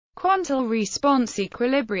Quantal response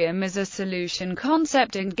equilibrium is a solution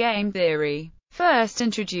concept in game theory. First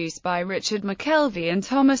introduced by Richard McKelvey and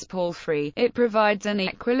Thomas Palfrey, it provides an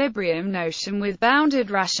equilibrium notion with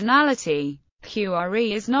bounded rationality.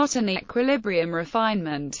 QRE is not an equilibrium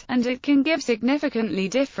refinement, and it can give significantly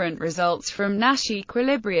different results from Nash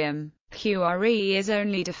equilibrium. QRE is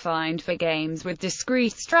only defined for games with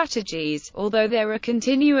discrete strategies, although there are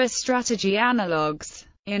continuous strategy analogues.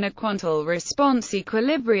 In a quantal response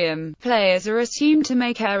equilibrium, players are assumed to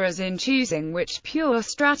make errors in choosing which pure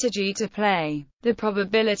strategy to play. The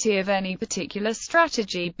probability of any particular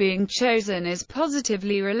strategy being chosen is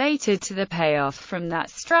positively related to the payoff from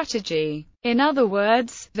that strategy. In other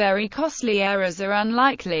words, very costly errors are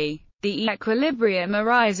unlikely. The equilibrium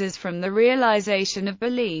arises from the realization of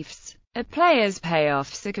beliefs. A player's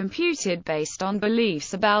payoffs are computed based on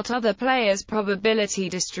beliefs about other players' probability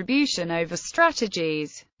distribution over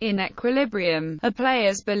strategies. In equilibrium, a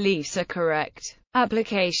player's beliefs are correct.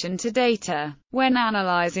 Application to data. When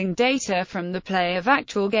analyzing data from the play of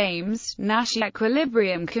actual games, Nash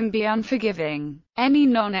equilibrium can be unforgiving. Any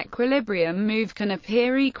non-equilibrium move can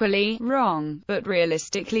appear equally wrong, but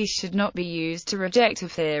realistically should not be used to reject a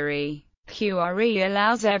theory. QRE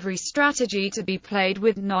allows every strategy to be played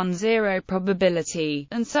with non-zero probability,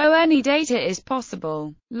 and so any data is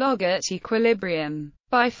possible. Logit equilibrium.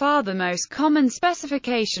 By far the most common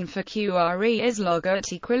specification for QRE is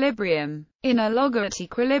logit equilibrium. In a logit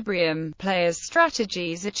equilibrium, players'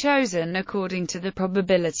 strategies are chosen according to the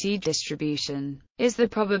probability distribution. Is the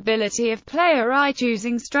probability of player I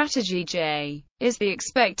choosing strategy J? Is the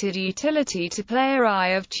expected utility to player I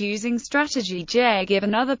of choosing strategy J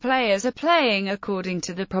given other players are playing according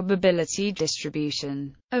to the probability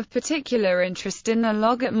distribution? Of particular interest in the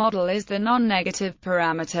logit model is the non-negative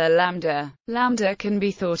parameter lambda. Lambda can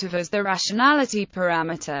be thought of as the rationality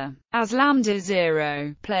parameter. As lambda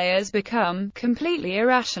 0, players become completely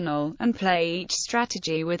irrational, and play each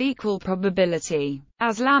strategy with equal probability.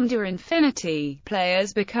 As lambda infinity,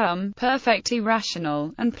 players become perfectly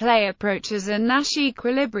rational, and play approaches a Nash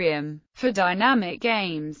equilibrium. For dynamic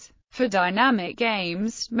games,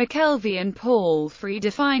 McKelvey and Palfrey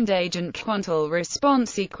defined agent quantal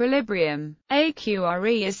response equilibrium.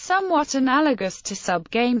 AQRE is somewhat analogous to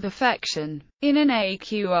sub-game perfection. In an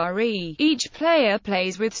AQRE, each player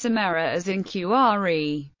plays with some error as in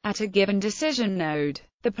QRE. At a given decision node,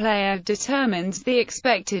 the player determines the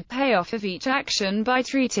expected payoff of each action by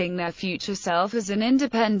treating their future self as an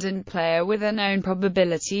independent player with a known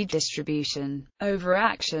probability distribution over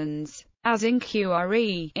actions. As in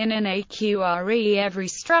QRE, in an AQRE every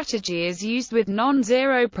strategy is used with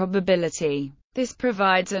non-zero probability. This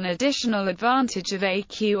provides an additional advantage of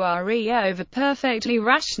AQRE over perfectly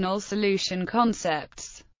rational solution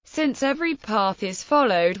concepts. Since every path is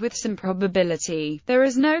followed with some probability, there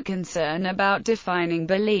is no concern about defining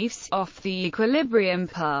beliefs off the equilibrium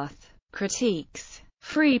path. Critiques.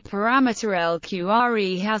 Free parameter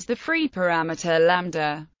LQRE has the free parameter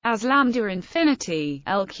lambda. As lambda infinity,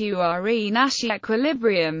 LQRE Nash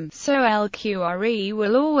equilibrium, so LQRE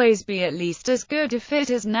will always be at least as good if it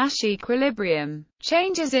is Nash equilibrium.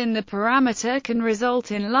 Changes in the parameter can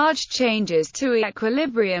result in large changes to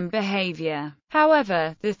equilibrium behavior.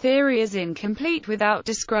 However, the theory is incomplete without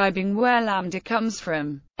describing where lambda comes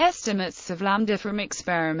from. Estimates of lambda from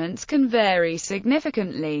experiments can vary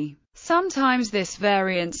significantly. Sometimes this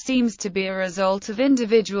variance seems to be a result of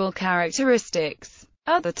individual characteristics.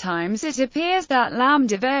 Other times it appears that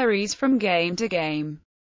lambda varies from game to game.